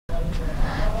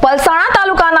पलसाणा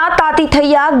तालुकाना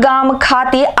तातीथैया गाम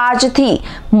खाते આજથી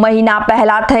મહિના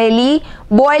પહેલા થયેલી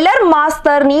બોઇલર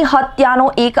માસ્તરની હત્યાનો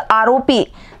એક આરોપી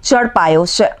ઝડપાયો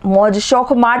છે। મોજ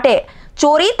શોખ માટે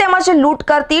ચોરી તેમજ લૂંટ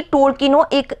કરતી ટોળકીનો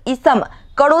એક ઈસમ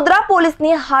કડોદરા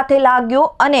પોલીસની હાથે લાગ્યો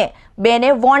અને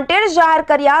બેને વોન્ટેડ જાહેર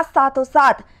કર્યા।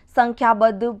 સાથોસાથ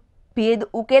સંખ્યાબદ્ધ ભેદ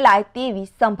ઉકેલાય તેવી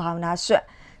સંભાવના છે।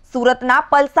 સુરતના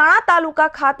પલસાણા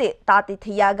તાલુકા ખાતે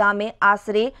તાતીથૈયા ગામે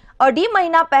આશરે 2.5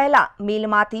 મહિના પહેલા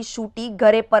મિલમાંથી છૂટી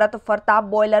ઘરે પરત ફરતા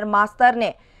બોઇલર માસ્તરને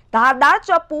ધારદાર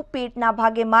ચપ્પુ પેટના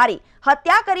ભાગે મારી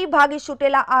હત્યા કરી ભાગી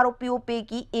છૂટેલા આરોપીઓ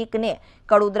પૈકી એકને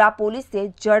કડોદરા પોલીસે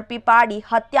ઝડપી પાડી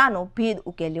હત્યાનો ભેદ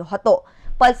ઉકેલ્યો હતો।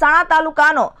 પલસાણા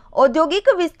તાલુકાનો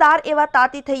ઔદ્યોગિક વિસ્તાર એવા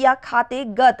તાતીથૈયા ખાતે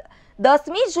ગત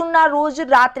 10મી જૂનના રોજ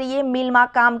રાત્રિએ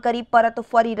મિલમાં કામ કરી પરત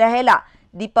ફરી રહેલા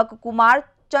દીપક કુમાર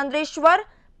ચંદ્રેશ્વર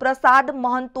પ્રસાદ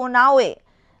મહંતોનાઓએ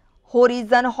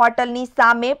હોરિઝન હોટલની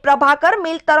સામે પ્રભાકર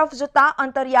મિલ તરફ જતા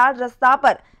અંતરિયાળ રસ્તા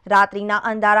પર રાત્રિના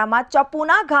અંધારામાં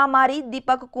ચપ્પુના ઘા મારી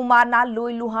દીપક કુમારના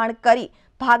લોહી લુહાણ કરી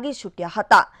ભાગી છૂટ્યા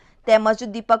હતા। તેમજ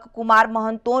દીપક કુમાર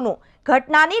મહંતોનું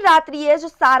ઘટનાની રાત્રિએ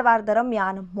જ સારવાર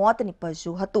દરમિયાન મોત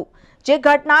નીપજ્યું હતું। જે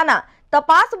ઘટનાના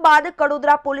તપાસ બાદ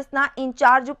કડોદરા પોલીસના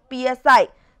ઇન્ચાર્જ પીએસઆઈ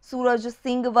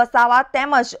સૂરજસિંહ વસાવા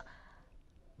તેમજ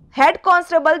હેડ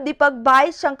કોન્સ્ટેબલ દીપકભાઈ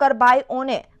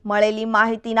શંકરભાઈઓને મળેલી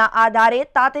માહિતીના આધારે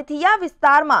તાતીથૈયા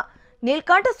વિસ્તારમાં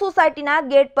નીલકંઠ સોસાયટીના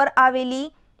ગેટ પર આવેલી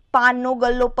પાનનો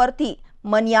ગલ્લો પરથી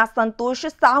મનિયા સંતોષ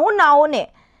સાહુ નાઓને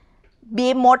 2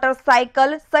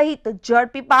 મોટરસાયકલ સહિત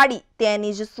ઝડપી પાડી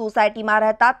તેની જ સોસાયટીમાં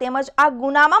રહેતા તેમજ આ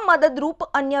ગુનામાં મદદરૂપ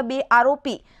અન્ય 2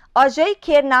 આરોપી અજય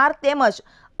ખેરનાર તેમજ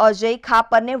અજય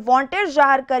ખાપરને વોન્ટેડ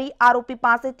જાહેર કરી આરોપી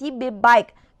પાસેથી 2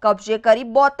 બાઇક કબજે કરી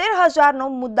 72,000નો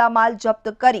મુદ્દામાલ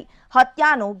જપ્ત કરી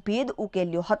હત્યાનો ભેદ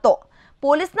ઉકેલ્યો હતો।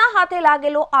 પોલીસના હાથે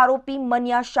લાગેલો આરોપી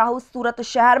મનિયા શાહુ સુરત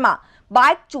શહેરમાં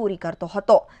બાઇક ચોરી કરતો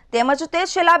હતો તેમજ તે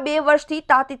છેલ્લા 2 વર્ષથી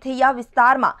તાતીથૈયા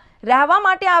વિસ્તારમાં રહેવા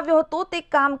માટે આવ્યો હતો। તે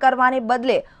કામ કરવાને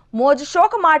બદલે મોજ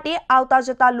શોખ માટે આવતા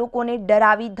જતા લોકોને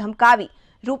ડરાવી ધમકાવી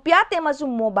રૂપિયા તેમજ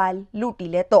મોબાઈલ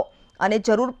લૂંટી લેતો અને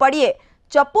જરૂર પડ્યે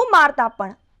ચપ્પુ મારતા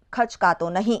પણ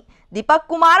ખચકાતો નહીં। દીપક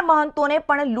કુમાર મહંતોને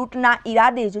પણ લૂંટના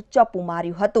ઈરાદે જ ચપ્પુ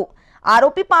માર્યું હતું।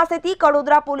 આરોપી પાસેથી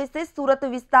કડોદરા પોલીસે સુરત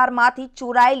વિસ્તારમાંથી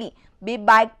ચોરાયેલી 2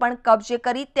 બાઇક પણ કબજે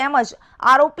કરી તેમજ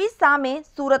આરોપી સામે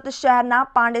સુરત શહેરના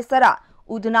પાંડેસરા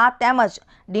ઉધના તેમજ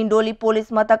ડિંડોલી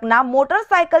પોલીસ મથકના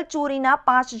મોટરસાયકલ ચોરીના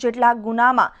 5 જેટલા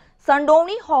ગુનામાં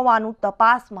સંડોવણી હોવાનું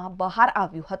તપાસમાં બહાર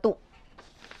આવ્યું હતું।